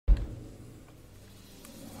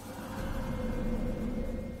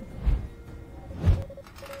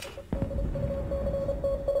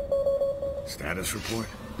Status report?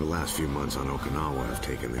 The last few months on Okinawa have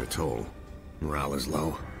taken their toll. Morale is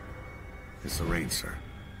low. It's the rain, sir.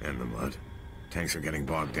 And the mud. Tanks are getting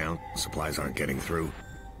bogged down. Supplies aren't getting through.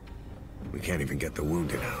 We can't even get the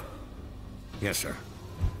wounded out. Yes, sir.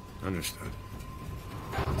 Understood.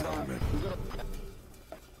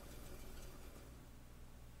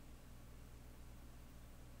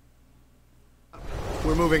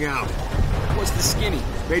 We're moving out. What's the skinny?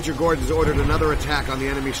 Major Gordon's ordered another attack on the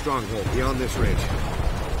enemy stronghold beyond this ridge.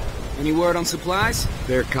 Any word on supplies?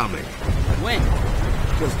 They're coming. When?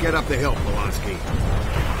 Just get up the hill, Polanski.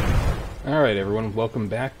 Alright everyone, welcome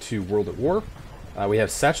back to World at War. We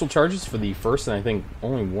have satchel charges for the first and I think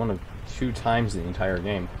only one of 2 times in the entire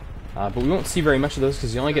game. But we won't see very much of those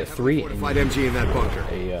because you only get 3 in MG in that bunker.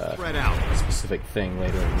 A specific thing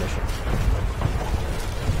later in the mission.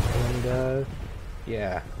 And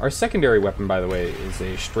yeah. Our secondary weapon, by the way, is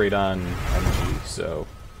a straight-on MG, so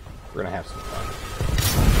we're gonna have some fun.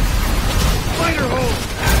 Spider hole!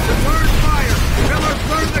 Return fire! Miller,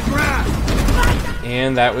 burn the grass!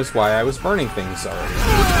 And that was why I was burning things already.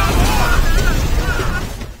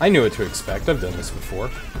 I knew what to expect. I've done this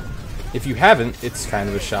before. If you haven't, it's kind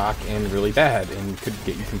of a shock and really bad and could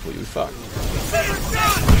get you completely fucked.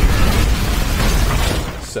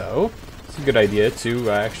 So, it's a good idea to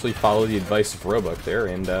actually follow the advice of Roebuck there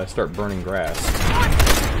and start burning grass.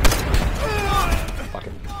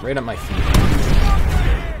 Fucking right at my feet.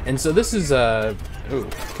 And so this is, ooh,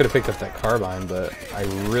 could have picked up that carbine, but I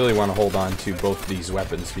really want to hold on to both of these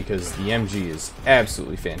weapons because the MG is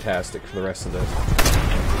absolutely fantastic for the rest of this.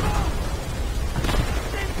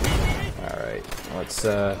 Alright, let's,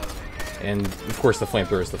 and of course the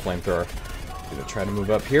flamethrower is the flamethrower. Gonna try to move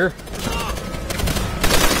up here.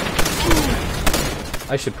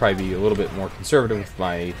 I should probably be a little bit more conservative with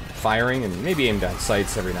my firing and maybe aim down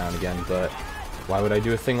sights every now and again, but why would I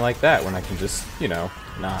do a thing like that when I can just, you know,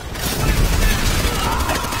 not?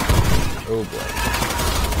 Oh boy.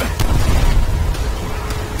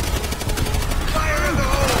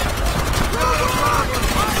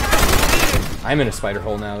 I'm in a spider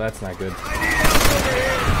hole now, that's not good.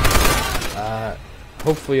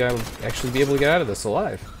 Hopefully I'll actually be able to get out of this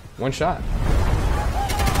alive. One shot.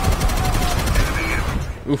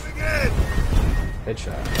 Oof.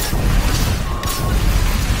 Headshot.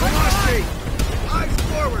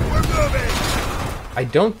 I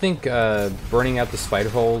don't think burning out the spider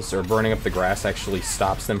holes or burning up the grass actually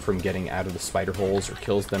stops them from getting out of the spider holes or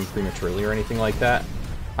kills them prematurely or anything like that.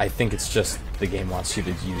 I think it's just the game wants you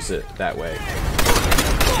to use it that way.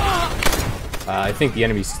 I think the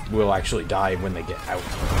enemies will actually die when they get out.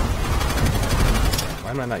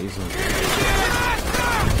 Why am I not using it?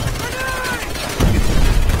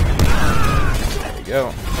 There we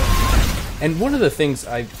go. And one of the things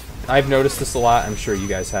I've noticed this a lot, I'm sure you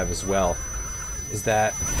guys have as well, is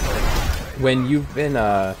that when you've been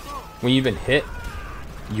hit,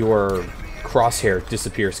 your crosshair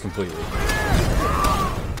disappears completely.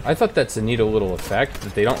 I thought that's a neat little effect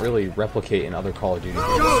that they don't really replicate in other Call of Duty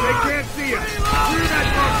games. No, they can't see you. Clear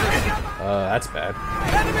that bunker. That's bad.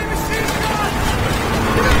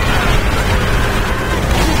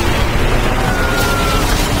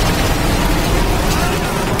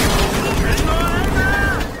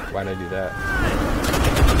 Why'd I do that?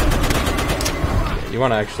 Yeah, you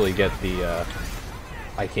want to actually get the,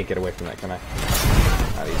 I can't get away from that, can I?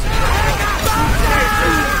 Not easy.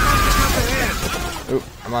 Oop,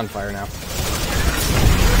 I'm on fire now.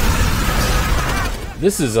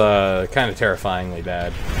 This is, kind of terrifyingly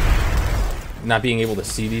bad. Not being able to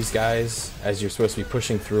see these guys as you're supposed to be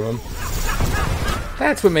pushing through them.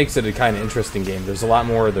 That's what makes it a kind of interesting game. There's a lot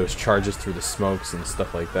more of those charges through the smokes and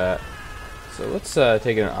stuff like that. So let's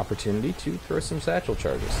take an opportunity to throw some satchel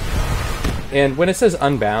charges. And when it says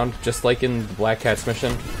unbound, just like in the Black Cat's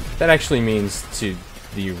mission, that actually means to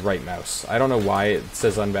the right mouse. I don't know why it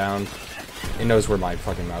says unbound. It knows where my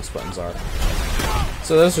fucking mouse buttons are.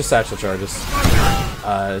 So those are satchel charges.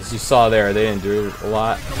 As you saw there, they didn't do a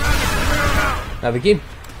lot. Now the game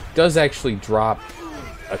does actually drop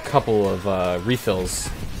a couple of refills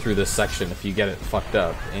through this section if you get it fucked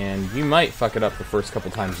up, and you might fuck it up the first couple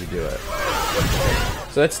times you do it.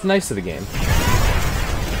 So that's nice of the game.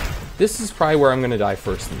 This is probably where I'm going to die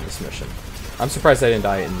first in this mission. I'm surprised I didn't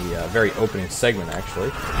die in the very opening segment,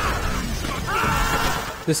 actually.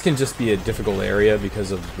 This can just be a difficult area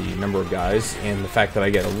because of the number of guys, and the fact that I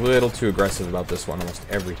get a little too aggressive about this one almost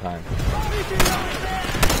every time.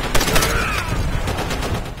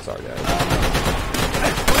 Sorry, guys.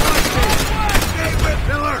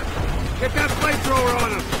 Miller, get that flamethrower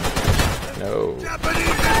on him. No. Japanese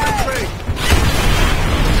infantry.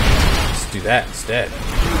 Let's do that instead.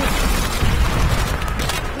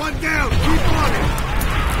 down! Keep on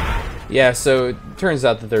it! Yeah, so it turns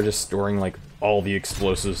out that they're just storing, like, all the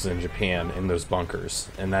explosives in Japan in those bunkers.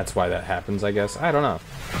 And that's why that happens, I guess. I don't know.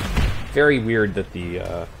 Very weird that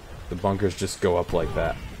the bunkers just go up like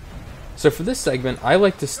that. So for this segment, I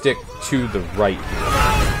like to stick to the right here.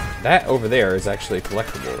 That over there is actually a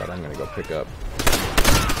collectible that I'm going to go pick up.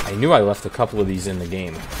 I knew I left a couple of these in the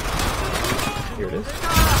game. Here it is.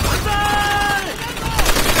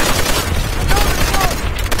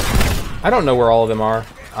 I don't know where all of them are.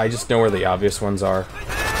 I just know where the obvious ones are.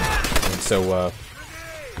 And so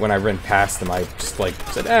when I ran past them, I just like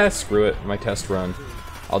said, screw it, my test run.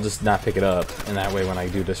 I'll just not pick it up, and that way when I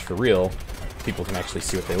do this for real, people can actually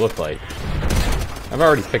see what they look like. I've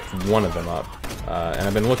already picked one of them up, and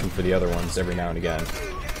I've been looking for the other ones every now and again.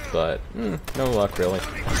 But, no luck, really.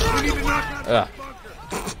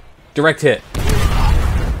 Direct hit.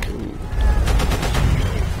 Ooh.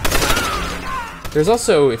 There's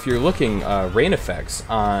also, if you're looking, rain effects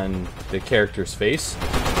on the character's face.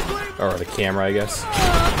 Or the camera, I guess.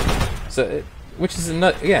 So, which is,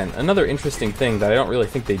 again, another interesting thing that I don't really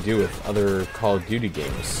think they do with other Call of Duty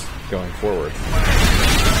games going forward.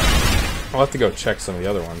 I'll have to go check some of the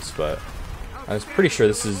other ones, but I was pretty sure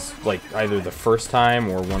this is, like, either the first time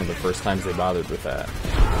or one of the first times they bothered with that.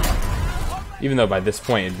 Even though by this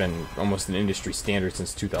point it had been almost an industry standard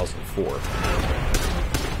since 2004.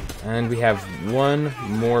 And we have one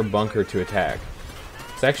more bunker to attack.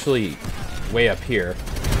 It's actually way up here.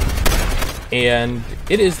 And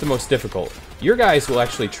it is the most difficult. Your guys will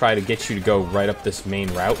actually try to get you to go right up this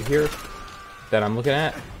main route here that I'm looking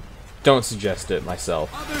at. Don't suggest it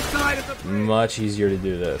myself. Much easier to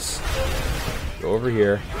do this. Go over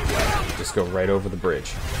here. Just go right over the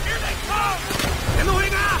bridge.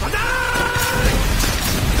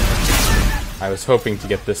 I was hoping to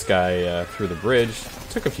get this guy through the bridge.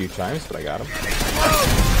 Took a few times, but I got him.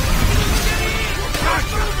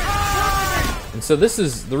 And so this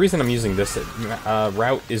is, the reason I'm using this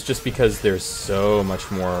route is just because there's so much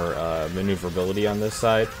more maneuverability on this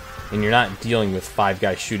side, and you're not dealing with 5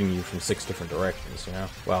 guys shooting you from 6 different directions, you know?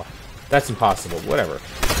 Well, that's impossible, whatever.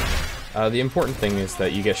 The important thing is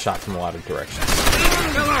that you get shot from a lot of directions.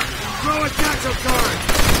 Miller, throw a tackle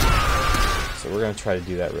card! So we're going to try to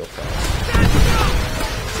do that real fast.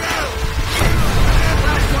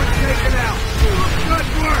 Last one taken out! Good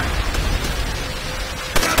work!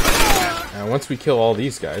 Now, once we kill all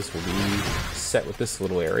these guys, we'll be set with this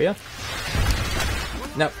little area.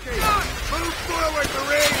 Now,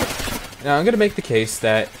 I'm going to make the case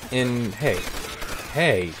that in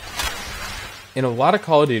a lot of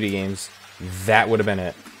Call of Duty games, that would have been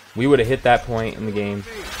it. We would have hit that point in the game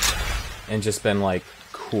and just been like,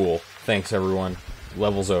 cool, thanks everyone,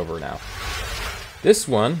 level's over now. This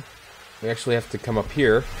one, we actually have to come up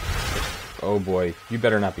here. Oh boy, you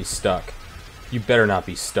better not be stuck. You better not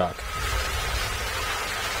be stuck.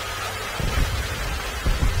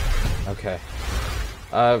 Okay.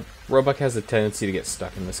 Roebuck has a tendency to get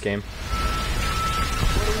stuck in this game.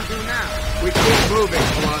 What do we do now? We keep moving,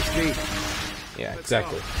 Peleliu. Yeah,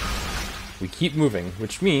 exactly. We keep moving,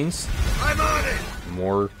 which means I'm on it.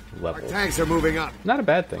 more Our level. tanks are moving up. Not a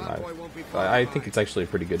bad thing. Convoy won't be far I think it's actually a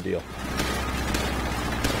pretty good deal.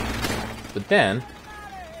 But then,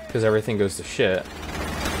 because everything goes to shit, wait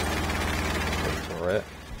for it.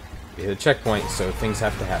 We hit a checkpoint, so things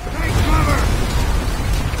have to happen. Take cover!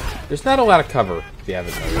 There's not a lot of cover, if you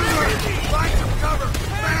haven't noticed. Find some cover!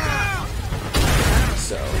 Fast!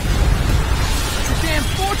 So, It's a damn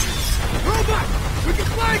fortress! Robot! We can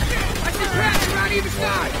flank it! I can crash around either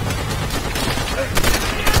side!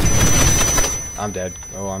 I'm dead.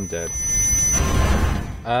 Oh, I'm dead.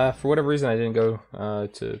 For whatever reason, I didn't go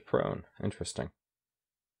to prone. Interesting.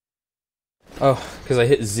 Oh, because I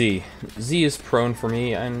hit Z. Z is prone for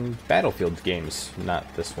me in Battlefield games,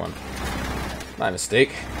 not this one. My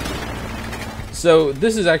mistake. So,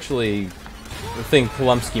 this is actually the thing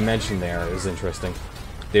Peleliu mentioned there is interesting.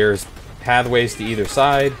 There's pathways to either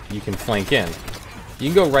side, you can flank in. You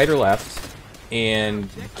can go right or left and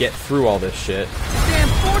get through all this shit. Damn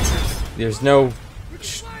fortress! There's no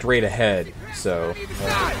straight ahead, so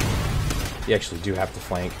you actually do have to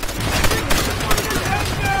flank.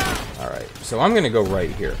 Alright, so I'm going to go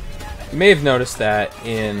right here. You may have noticed that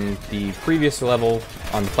in the previous level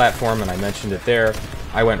on the platform, and I mentioned it there,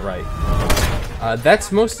 I went right.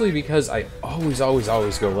 That's mostly because I always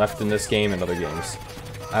go left in this game and other games.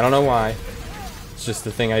 I don't know why. It's just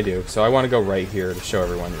the thing I do. So I want to go right here to show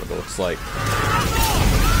everyone what it looks like.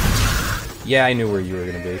 Yeah, I knew where you were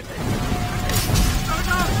going to be.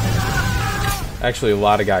 Actually, a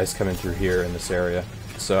lot of guys coming through here in this area.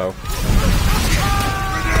 So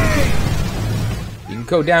you can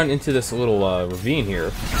go down into this little ravine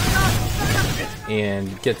here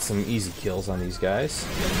and get some easy kills on these guys.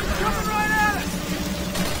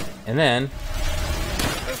 And then,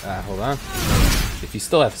 hold on. If you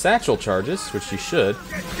still have satchel charges, which you should,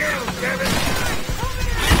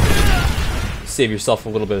 save yourself a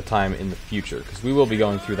little bit of time in the future, because we will be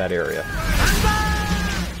going through that area.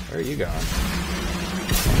 Where are you going?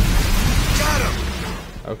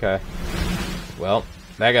 Okay. Well,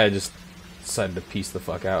 that guy just decided to piece the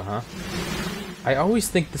fuck out, huh? I always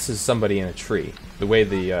think this is somebody in a tree. The way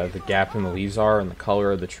the gap in the leaves are and the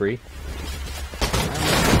color of the tree.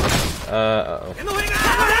 Uh-oh.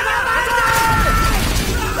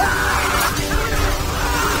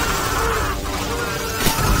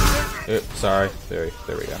 Oops, sorry. There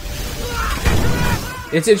we go.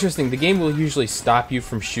 It's interesting. The game will usually stop you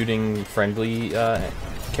from shooting friendly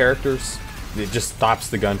characters. It just stops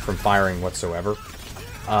the gun from firing whatsoever.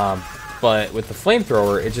 But with the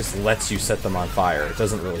flamethrower, it just lets you set them on fire. It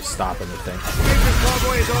doesn't really stop anything.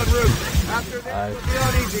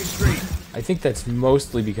 I think that's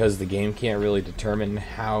mostly because the game can't really determine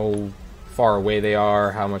how far away they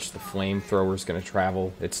are, how much the flamethrower is going to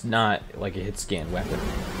travel. It's not like a hit-scan weapon.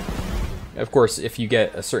 Of course, if you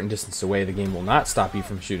get a certain distance away, the game will not stop you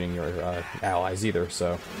from shooting your allies either,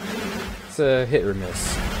 so it's a hit or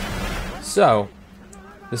miss. So,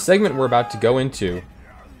 the segment we're about to go into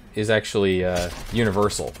is actually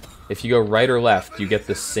universal. If you go right or left, you get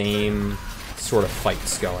the same sort of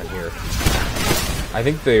fights going here. I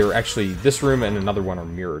think they're actually, this room and another one are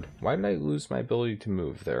mirrored. Why did I lose my ability to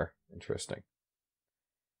move there? Interesting.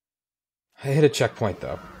 I hit a checkpoint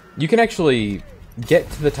though. You can actually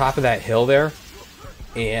get to the top of that hill there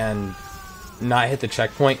and not hit the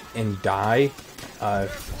checkpoint and die.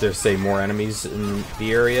 There's, say, more enemies in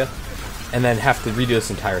the area. And then have to redo this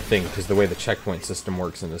entire thing, because the way the checkpoint system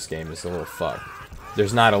works in this game is a little fucked.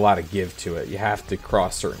 There's not a lot of give to it. You have to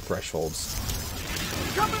cross certain thresholds.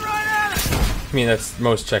 I mean, that's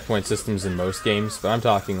most checkpoint systems in most games, but I'm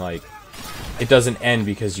talking like, it doesn't end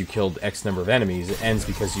because you killed X number of enemies, it ends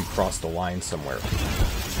because you crossed a line somewhere.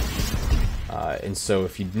 And so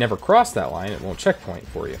if you never cross that line, it won't checkpoint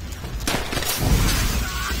for you.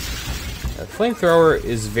 The flamethrower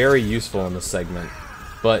is very useful in this segment.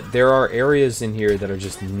 But there are areas in here that are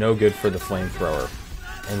just no good for the flamethrower.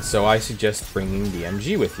 And so I suggest bringing the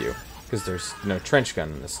MG with you, because there's no trench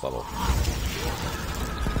gun in this level.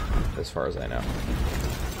 As far as I know.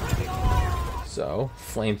 So,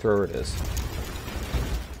 flamethrower it is.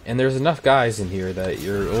 And there's enough guys in here that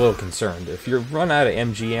you're a little concerned. If you run out of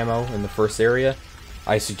MG ammo in the first area,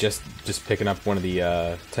 I suggest just picking up one of the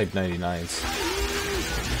Type 99s.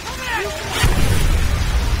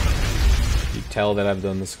 Tell that I've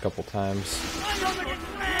done this a couple times.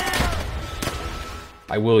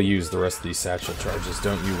 I will use the rest of these satchel charges,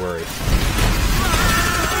 don't you worry.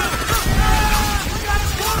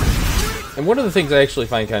 And one of the things I actually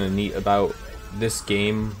find kind of neat about this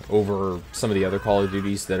game over some of the other Call of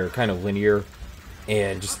Duties that are kind of linear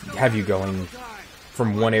and just have you going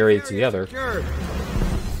from one area to the other,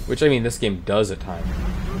 which I mean this game does at times,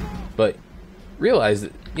 but realize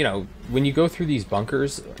that, you know, when you go through these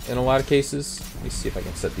bunkers, in a lot of cases, let me see if I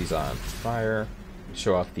can set these on fire,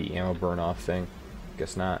 show off the ammo burn-off thing,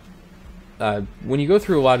 guess not. When you go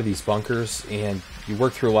through a lot of these bunkers, and you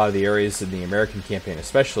work through a lot of the areas in the American campaign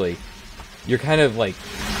especially, you're kind of like,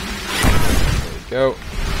 there we go,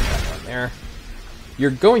 that one there.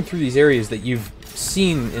 You're going through these areas that you've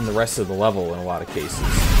seen in the rest of the level in a lot of cases.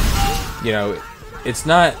 You know, it's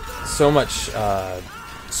not so much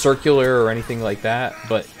circular or anything like that,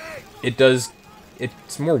 but it's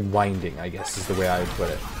more winding, I guess is the way I would put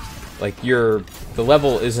it. Like, the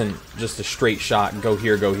level isn't just a straight shot, go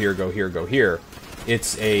here, go here, go here, go here.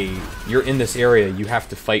 It's you're in this area, you have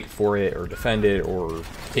to fight for it, or defend it, or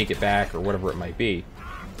take it back, or whatever it might be.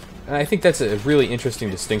 And I think that's a really interesting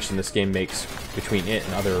distinction this game makes between it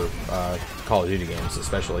and other Call of Duty games,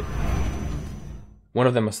 especially. One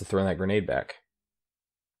of them must have thrown that grenade back.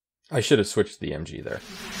 I should have switched to the MG there.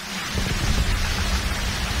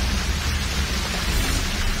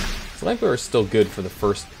 Flamethrower is still good for the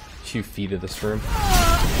first 2 feet of this room.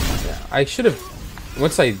 Yeah, I should have...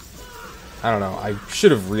 Once I don't know, I should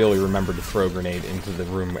have really remembered to throw a grenade into the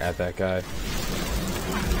room at that guy.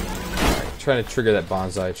 Alright, trying to trigger that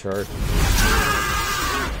bonsai charge.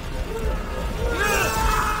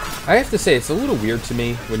 I have to say, it's a little weird to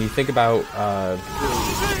me when you think about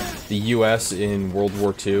the US in World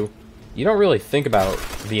War II. You don't really think about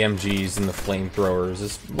the MGs and the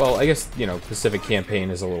flamethrowers. Well, I guess, you know, Pacific Campaign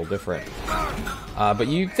is a little different. But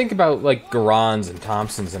you think about, like, Garans and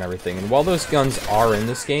Thompsons and everything, and while those guns are in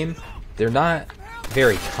this game, they're not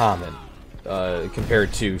very common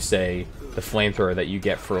compared to, say, the flamethrower that you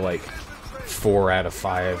get for like 4 out of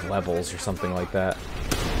 5 levels or something like that.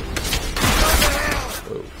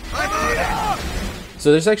 Whoa.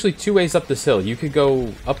 So there's actually 2 ways up this hill. You could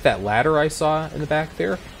go up that ladder I saw in the back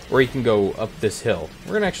there, or you can go up this hill.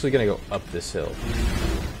 We're actually gonna go up this hill.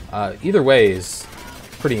 Either way is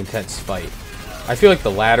a pretty intense fight. I feel like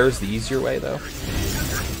the ladder's the easier way, though.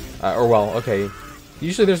 Okay.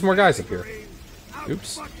 Usually there's more guys up here.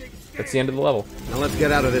 Oops. That's the end of the level. Now let's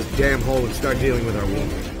get out of this damn hole and start dealing with our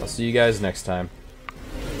wounded. I'll see you guys next time.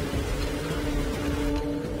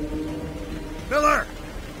 Miller!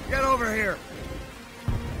 Get over here!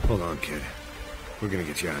 Hold on, kid. We're gonna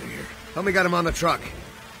get you out of here. Help me get him on the truck.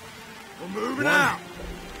 We're moving out.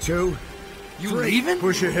 2, You 3. leaving?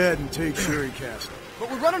 Push ahead and take Sherry Castle. But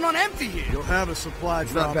we're running on empty here. You'll have a supply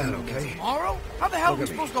It's drop. not bad, in the okay? Tomorrow? How the hell are we Look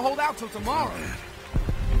at me. supposed to hold out till tomorrow?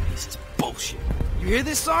 This is bullshit. You hear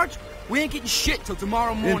this, Sarge? We ain't getting shit till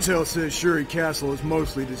tomorrow morning. Intel says Sherry Castle is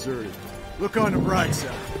mostly deserted. Look on the bright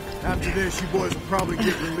side. After this, you boys will probably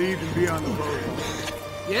get relieved and be on the boat.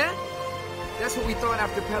 Yeah? That's what we thought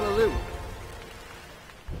after Peleliu.